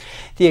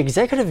The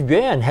Executive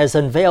Yuan has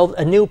unveiled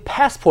a new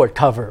passport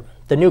cover.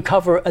 The new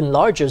cover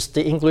enlarges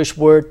the English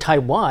word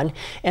Taiwan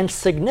and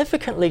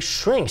significantly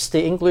shrinks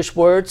the English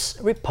words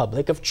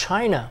Republic of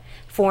China.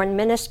 Foreign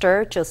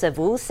Minister Joseph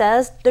Wu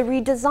says the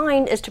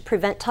redesign is to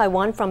prevent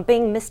Taiwan from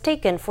being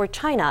mistaken for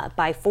China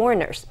by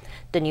foreigners.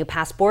 The new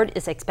passport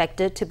is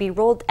expected to be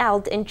rolled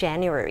out in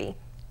January.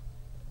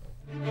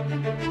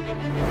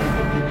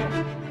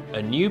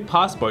 A new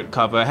passport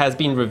cover has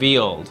been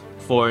revealed.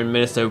 Foreign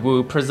Minister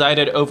Wu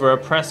presided over a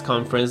press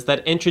conference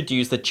that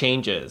introduced the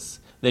changes.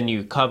 The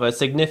new cover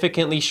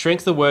significantly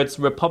shrinks the words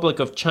Republic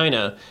of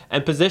China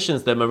and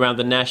positions them around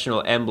the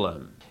national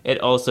emblem. It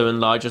also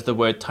enlarges the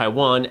word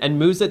Taiwan and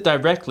moves it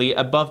directly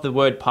above the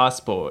word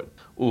passport.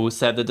 Wu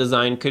said the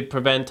design could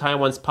prevent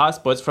Taiwan's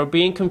passports from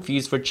being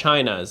confused for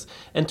China's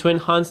and to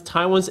enhance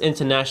Taiwan's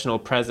international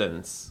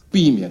presence.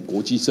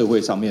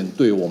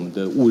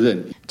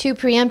 To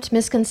preempt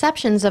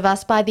misconceptions of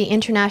us by the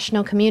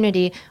international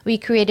community, we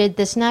created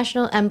this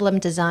national emblem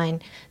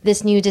design.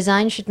 This new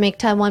design should make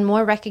Taiwan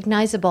more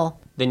recognizable.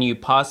 The new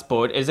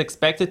passport is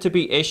expected to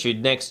be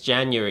issued next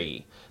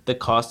January. The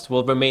cost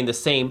will remain the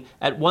same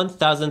at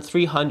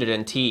 1,300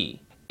 NT.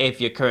 If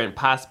your current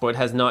passport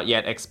has not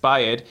yet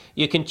expired,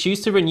 you can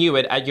choose to renew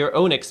it at your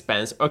own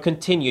expense or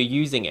continue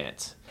using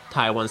it.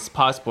 Taiwan's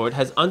passport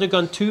has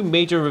undergone two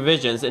major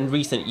revisions in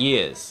recent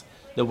years.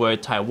 The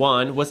word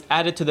Taiwan was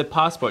added to the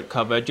passport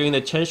cover during the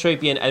Chen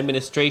Shui-bian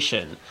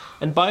administration,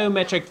 and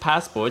biometric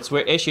passports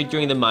were issued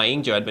during the Ma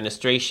Ying-jeou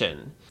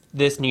administration.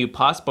 This new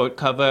passport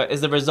cover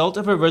is the result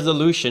of a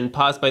resolution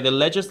passed by the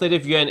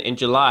Legislative Yuan in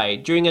July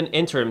during an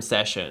interim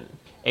session.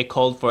 It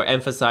called for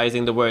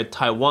emphasizing the word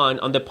Taiwan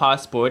on the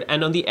passport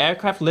and on the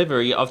aircraft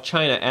livery of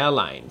China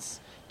Airlines.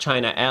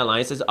 China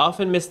Airlines is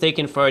often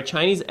mistaken for a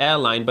Chinese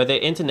airline by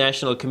the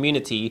international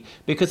community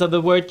because of the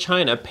word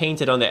China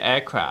painted on their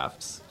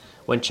aircrafts.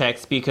 When Czech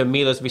speaker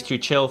Milos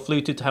Vystrčil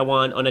flew to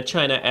Taiwan on a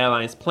China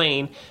Airlines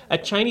plane, a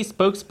Chinese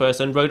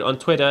spokesperson wrote on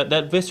Twitter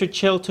that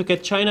Vystrčil took a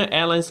China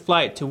Airlines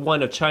flight to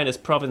one of China's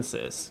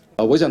provinces.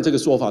 I think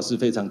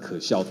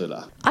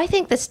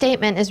the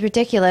statement is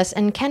ridiculous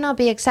and cannot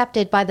be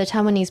accepted by the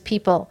Taiwanese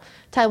people.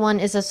 Taiwan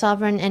is a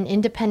sovereign and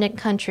independent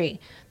country.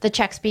 The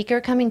Czech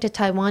speaker coming to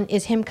Taiwan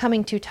is him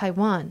coming to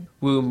Taiwan.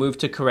 Wu moved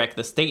to correct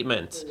the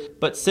statement,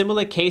 but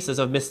similar cases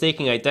of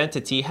mistaking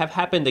identity have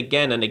happened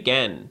again and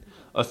again.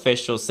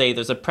 Officials say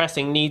there's a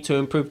pressing need to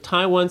improve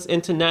Taiwan's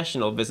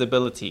international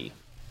visibility.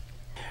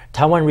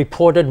 Taiwan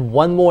reported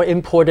one more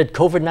imported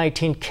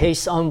COVID-19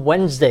 case on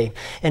Wednesday.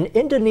 An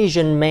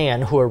Indonesian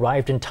man who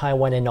arrived in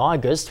Taiwan in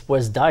August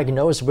was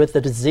diagnosed with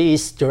the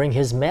disease during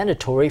his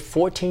mandatory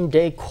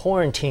 14-day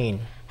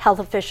quarantine. Health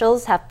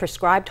officials have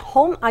prescribed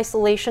home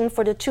isolation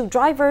for the two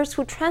drivers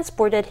who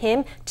transported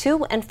him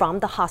to and from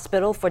the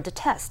hospital for the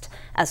test,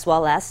 as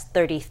well as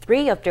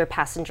 33 of their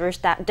passengers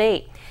that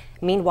day.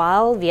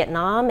 Meanwhile,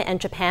 Vietnam and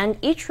Japan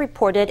each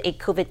reported a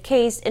COVID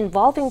case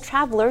involving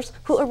travelers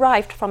who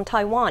arrived from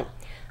Taiwan.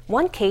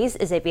 One case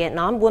is a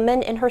Vietnam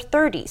woman in her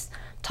 30s.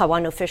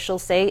 Taiwan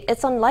officials say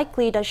it's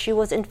unlikely that she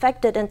was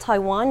infected in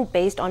Taiwan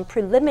based on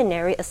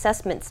preliminary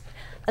assessments.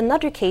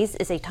 Another case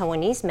is a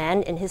Taiwanese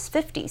man in his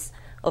 50s.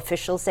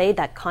 Officials say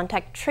that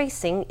contact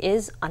tracing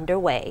is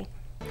underway.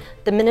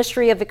 The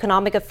Ministry of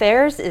Economic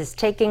Affairs is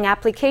taking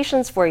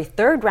applications for a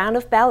third round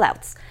of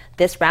bailouts.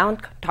 This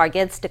round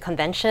targets the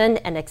convention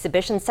and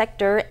exhibition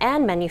sector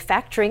and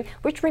manufacturing,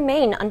 which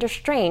remain under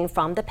strain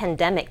from the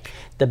pandemic.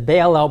 The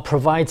bailout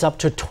provides up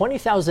to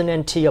 20,000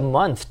 NT a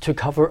month to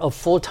cover a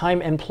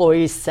full-time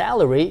employee's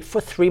salary for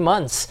 3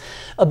 months.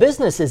 A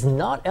business is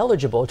not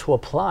eligible to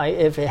apply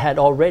if it had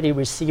already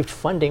received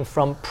funding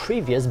from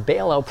previous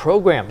bailout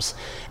programs.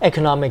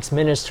 Economics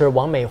Minister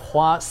Wang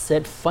Meihua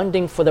said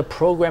funding for the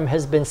program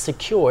has been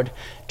secured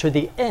to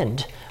the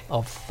end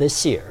of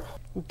this year.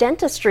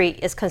 Dentistry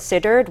is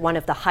considered one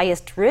of the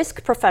highest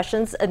risk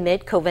professions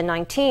amid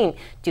COVID-19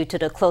 due to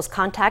the close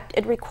contact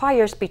it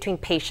requires between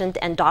patient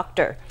and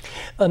doctor.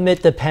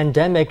 Amid the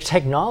pandemic,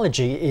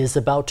 technology is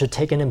about to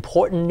take an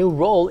important new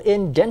role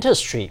in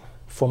dentistry.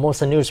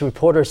 Formosa News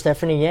reporter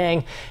Stephanie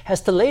Yang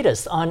has the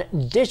latest on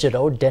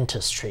digital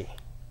dentistry.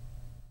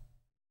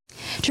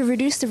 To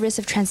reduce the risk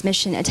of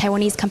transmission, a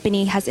Taiwanese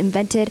company has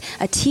invented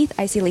a teeth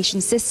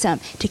isolation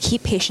system to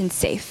keep patients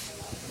safe.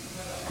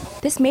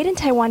 This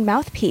made-in-Taiwan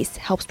mouthpiece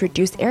helps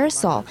reduce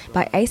aerosol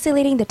by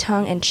isolating the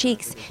tongue and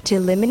cheeks to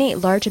eliminate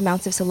large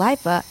amounts of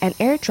saliva and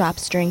air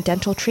drops during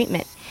dental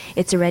treatment.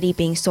 It's already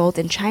being sold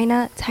in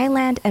China,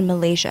 Thailand, and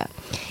Malaysia.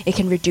 It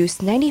can reduce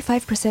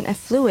 95% of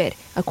fluid,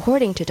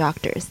 according to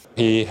doctors.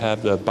 He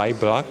has the bite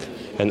block,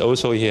 and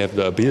also he has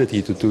the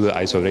ability to do the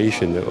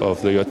isolation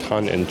of your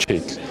tongue and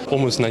cheeks.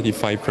 Almost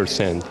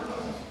 95%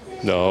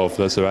 of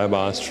the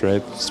saliva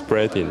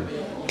spreading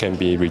can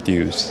be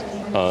reduced.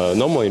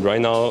 Normally, right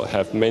now,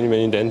 have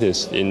many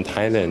dentists in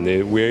Thailand.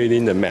 They're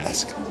wearing the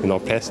mask,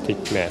 plastic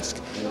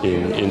mask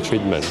in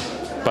treatment.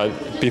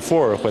 But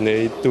before, when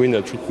they doing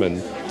the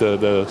treatment,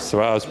 the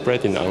saliva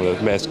spreading on the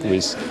mask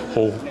with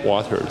whole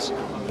waters.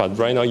 But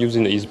right now,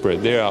 using the e-spray,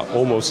 there are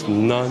almost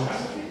none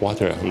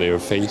water on their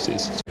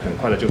faces.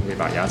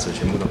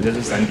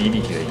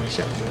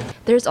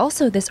 There's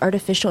also this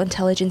artificial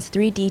intelligence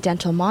 3D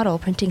dental model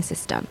printing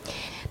system.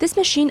 This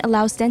machine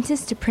allows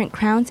dentists to print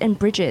crowns and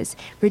bridges,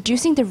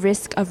 reducing the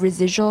risk of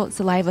residual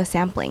saliva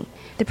sampling.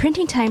 The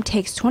printing time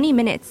takes 20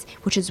 minutes,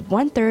 which is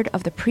 1/3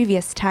 of the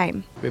previous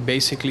time. We're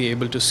basically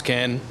able to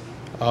scan,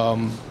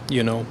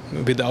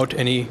 without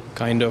any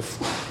kind of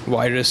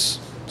virus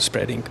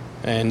spreading.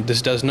 And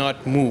this does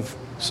not move.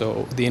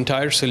 So the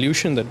entire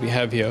solution that we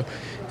have here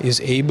is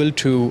able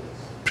to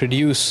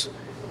produce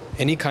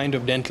any kind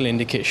of dental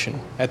indication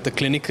at the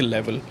clinical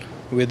level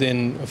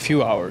within a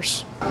few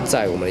hours.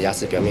 在我们的牙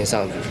齿表面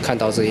上看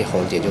到这些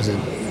红点，就是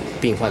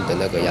病患的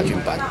那个牙菌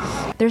斑。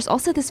 There's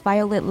also this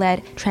violet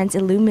LED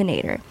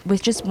transilluminator.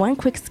 With just one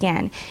quick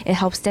scan, it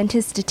helps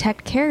dentists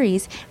detect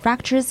caries,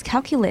 fractures,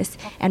 calculus,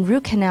 and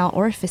root canal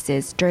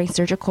orifices during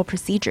surgical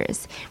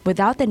procedures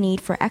without the need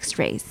for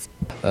X-rays.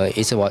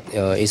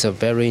 It's a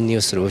very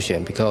new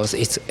solution because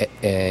it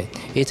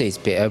is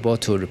be able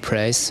to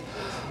replace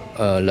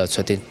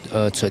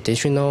the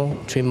traditional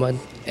treatment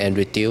and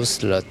reduce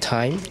the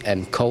time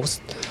and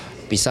cost.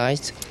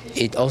 Besides,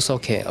 it also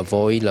can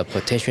avoid the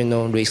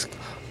potential risk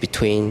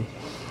between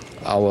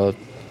our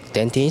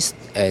dentist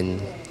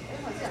and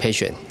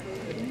patient.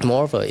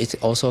 Moreover, it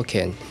also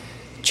can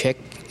check,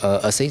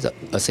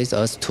 assist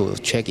us to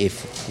check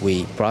if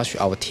we brush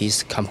our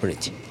teeth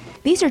completely.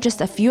 These are just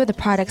a few of the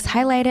products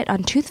highlighted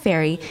on Tooth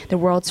Fairy, the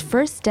world's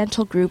first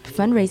dental group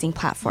fundraising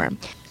platform.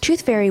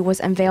 Tooth Fairy was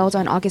unveiled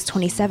on August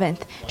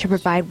 27th to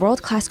provide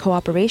world-class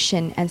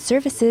cooperation and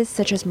services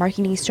such as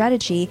marketing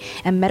strategy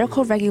and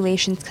medical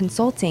regulations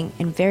consulting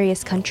in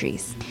various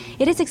countries.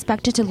 It is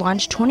expected to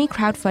launch 20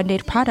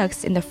 crowd-funded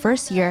products in the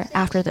first year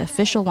after the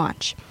official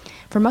launch.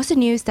 For Mosa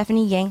News,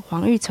 Stephanie Yang,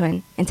 Huang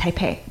Yutun in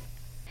Taipei.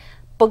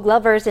 Book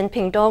lovers in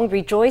Pingdong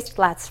rejoiced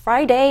last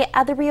Friday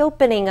at the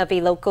reopening of a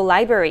local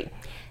library.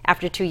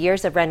 After 2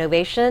 years of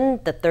renovation,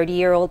 the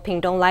 30-year-old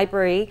Pingdong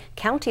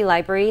County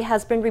Library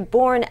has been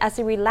reborn as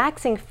a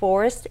relaxing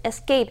forest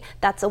escape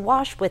that's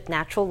awash with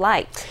natural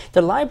light.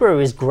 The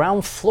library's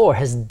ground floor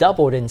has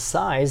doubled in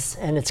size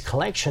and its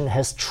collection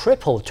has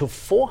tripled to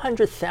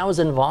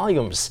 400,000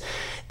 volumes.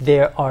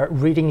 There are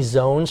reading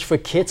zones for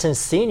kids and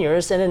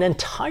seniors and an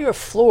entire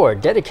floor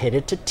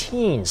dedicated to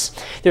teens.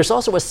 There's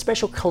also a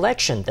special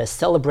collection that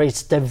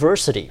celebrates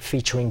diversity,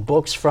 featuring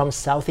books from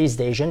Southeast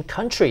Asian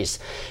countries.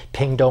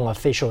 Pingdong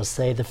officials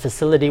say the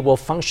facility will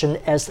function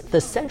as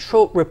the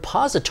central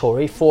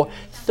repository for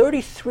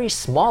 33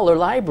 smaller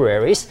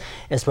libraries,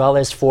 as well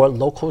as for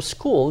local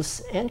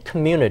schools and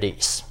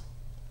communities.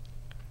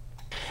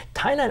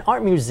 Tainan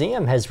Art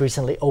Museum has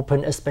recently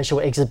opened a special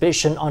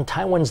exhibition on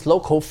Taiwan's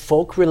local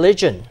folk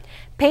religion.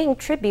 Paying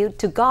tribute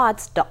to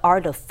gods, the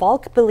art of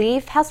folk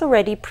belief has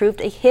already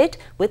proved a hit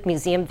with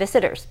museum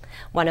visitors.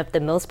 One of the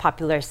most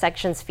popular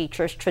sections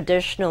features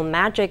traditional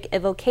magic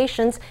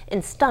evocations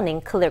in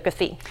stunning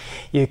calligraphy.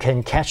 You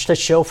can catch the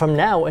show from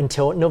now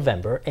until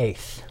November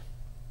 8th.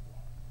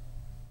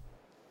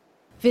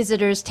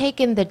 Visitors take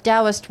in the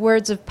Taoist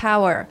words of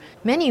power.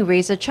 Many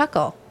raise a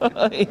chuckle.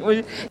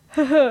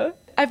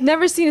 I've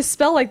never seen a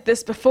spell like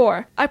this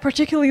before. I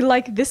particularly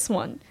like this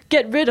one.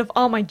 Get rid of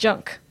all my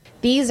junk.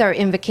 These are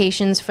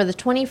invocations for the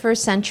 21st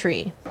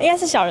century.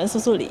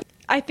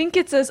 I think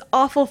it says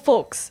awful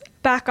folks,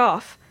 back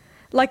off.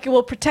 Like it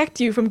will protect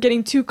you from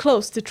getting too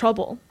close to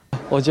trouble.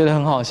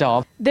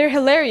 They're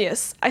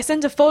hilarious. I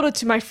sent a photo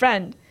to my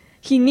friend.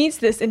 He needs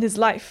this in his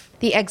life.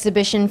 The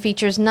exhibition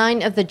features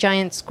 9 of the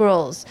giant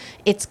scrolls.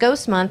 It's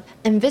Ghost Month,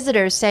 and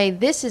visitors say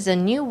this is a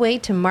new way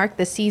to mark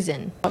the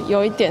season.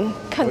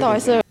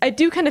 I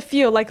do kind of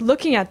feel like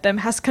looking at them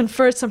has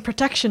conferred some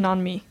protection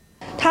on me.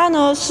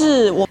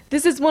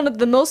 This is one of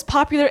the most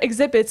popular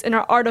exhibits in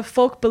our Art of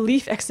Folk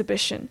Belief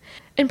exhibition.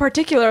 In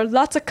particular,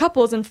 lots of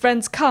couples and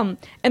friends come,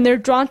 and they're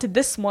drawn to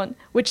this one,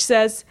 which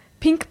says,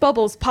 "Pink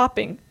bubbles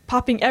popping,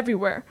 popping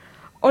everywhere."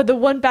 Or the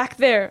one back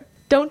there,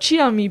 "Don't cheat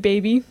on me,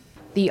 baby."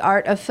 The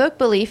Art of Folk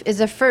Belief is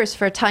a first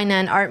for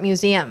Tainan Art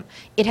Museum.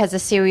 It has a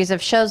series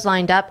of shows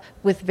lined up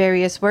with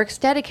various works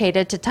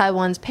dedicated to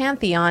Taiwan's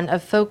pantheon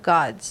of folk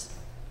gods.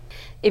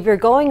 If you're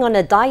going on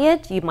a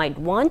diet, you might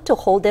want to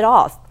hold it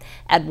off.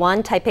 At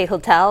one Taipei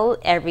hotel,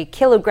 every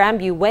kilogram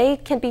you weigh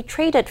can be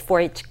traded for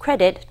its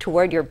credit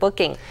toward your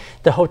booking.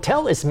 The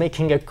hotel is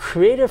making a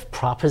creative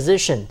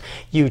proposition.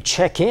 You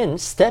check in,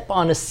 step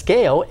on a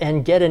scale,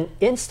 and get an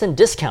instant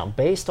discount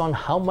based on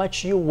how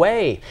much you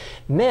weigh.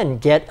 Men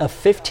get a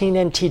 15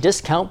 NT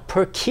discount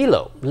per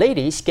kilo.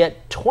 Ladies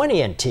get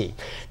 20 NT.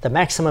 The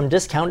maximum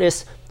discount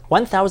is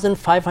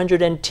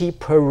 1,500 NT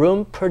per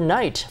room per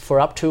night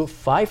for up to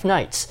 5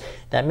 nights.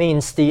 That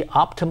means the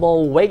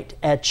optimal weight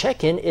at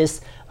check-in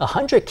is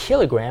 100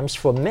 kilograms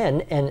for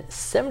men and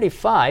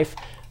 75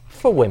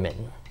 for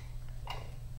women.